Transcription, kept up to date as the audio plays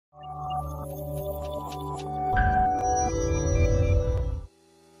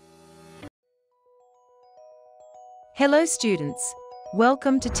Hello students,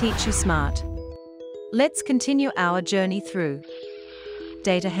 welcome to Teachusmart. Let's continue our journey through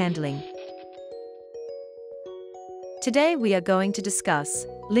data handling. Today we are going to discuss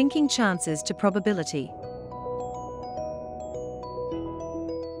linking chances to probability.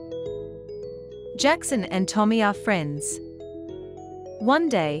 Jackson and Tommy are friends. One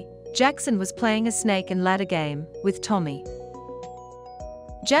day, Jackson was playing a snake and ladder game with Tommy.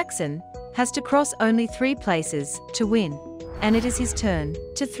 Jackson has to cross only 3 places to win, and it is his turn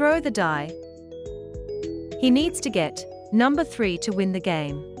to throw the die. He needs to get number 3 to win the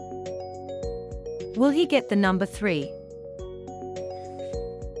game. Will he get the number 3?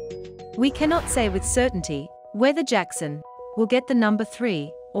 We cannot say with certainty whether Jackson will get the number 3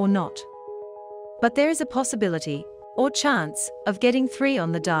 or not. But there is a possibility or chance of getting 3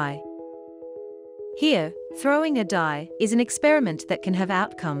 on the die. Here, throwing a die is an experiment that can have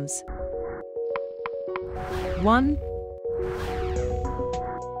outcomes. 1,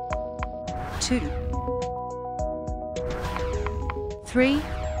 2, 3,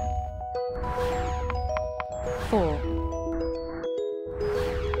 4,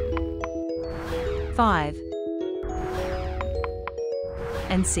 5,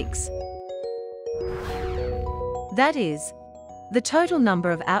 and 6. That is, the total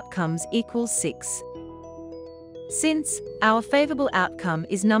number of outcomes equals 6. Since our favorable outcome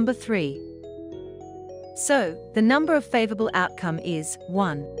is number 3, so the number of favorable outcome is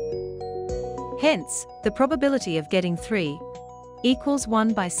 1. Hence, the probability of getting 3 equals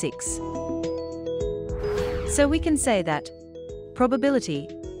 1 by 6. So we can say that probability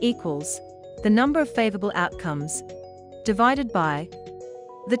equals the number of favorable outcomes divided by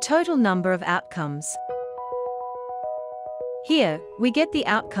the total number of outcomes. Here, we get the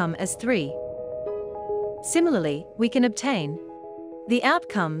outcome as 3. Similarly, we can obtain the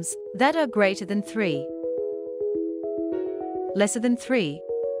outcomes that are greater than 3, lesser than 3,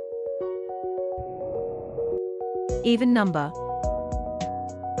 even number,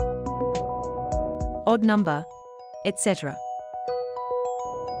 odd number, etc.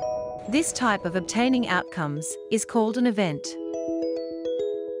 This type of obtaining outcomes is called an event.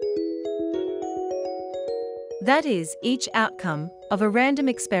 That is, each outcome of a random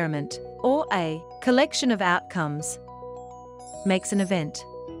experiment, or a collection of outcomes, makes an event.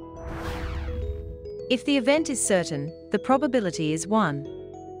 If the event is certain, the probability is 1.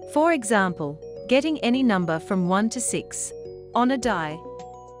 For example, getting any number from 1 to 6 on a die.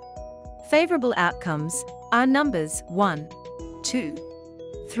 Favorable outcomes are numbers 1,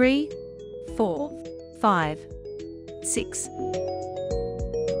 2, 3, 4, 5, 6.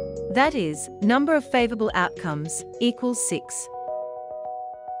 That is, number of favorable outcomes equals 6.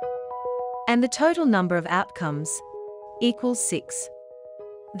 And the total number of outcomes equals 6.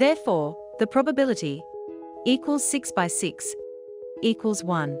 Therefore, the probability equals 6 by 6 equals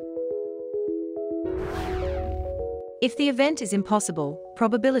 1. If the event is impossible,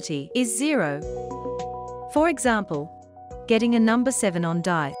 probability is 0. For example, getting a number 7 on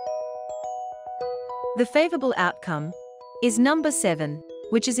die. The favorable outcome is number 7,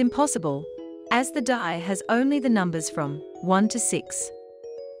 which is impossible, as the die has only the numbers from 1 to 6.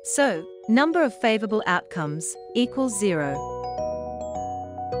 So, number of favorable outcomes equals 0.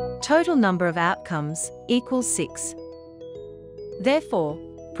 Total number of outcomes equals 6. Therefore,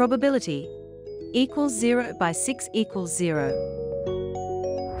 probability equals 0 by 6 equals 0.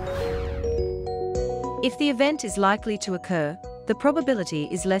 If the event is likely to occur, the probability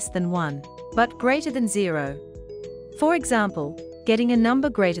is less than 1, but greater than 0. For example, getting a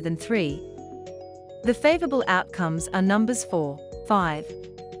number greater than 3. The favorable outcomes are numbers 4, 5,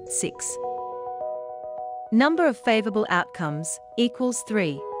 6. Number of favorable outcomes equals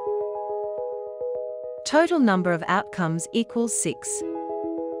 3. Total number of outcomes equals 6.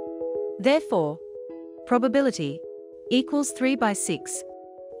 Therefore, probability equals 3 by 6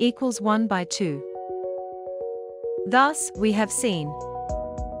 equals 1 by 2. Thus, we have seen,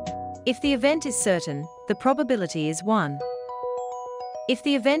 if the event is certain, the probability is 1. If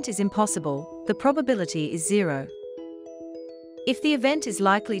the event is impossible, the probability is 0. If the event is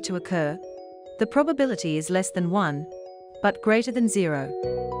likely to occur, the probability is less than 1, but greater than 0.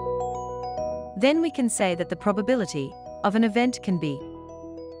 Then we can say that the probability of an event can be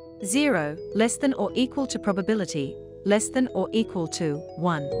 0, less than or equal to probability, less than or equal to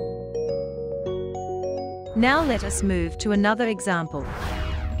 1. Now let us move to another example.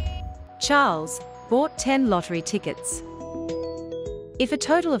 Charles bought 10 lottery tickets. If a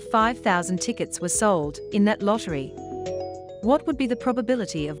total of 5,000 tickets were sold in that lottery, what would be the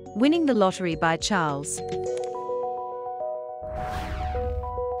probability of winning the lottery by Charles?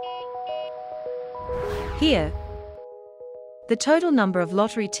 Here, the total number of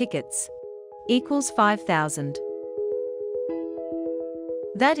lottery tickets equals 5,000.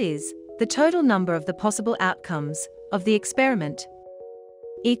 That is, the total number of the possible outcomes of the experiment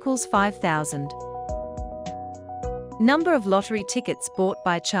equals 5,000. Number of lottery tickets bought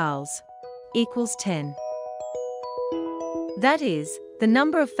by Charles equals 10. That is, the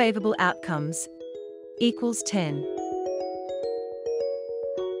number of favorable outcomes equals 10.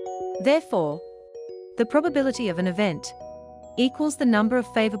 Therefore, the probability of an event equals the number of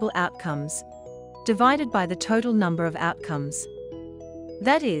favorable outcomes divided by the total number of outcomes.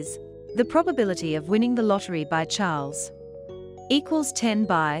 That is, the probability of winning the lottery by Charles equals 10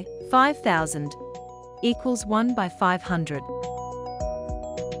 by 5,000 equals 1 by 500.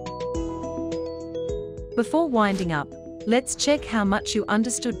 Before winding up, let's check how much you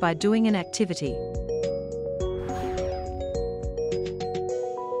understood by doing an activity.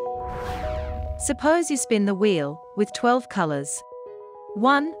 Suppose you spin the wheel with 12 colors.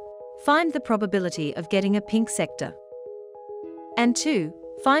 1. Find the probability of getting a pink sector. And 2.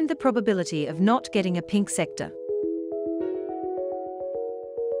 Find the probability of not getting a pink sector.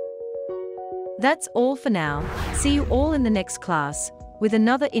 That's all for now. See you all in the next class with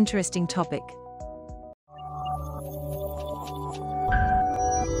another interesting topic.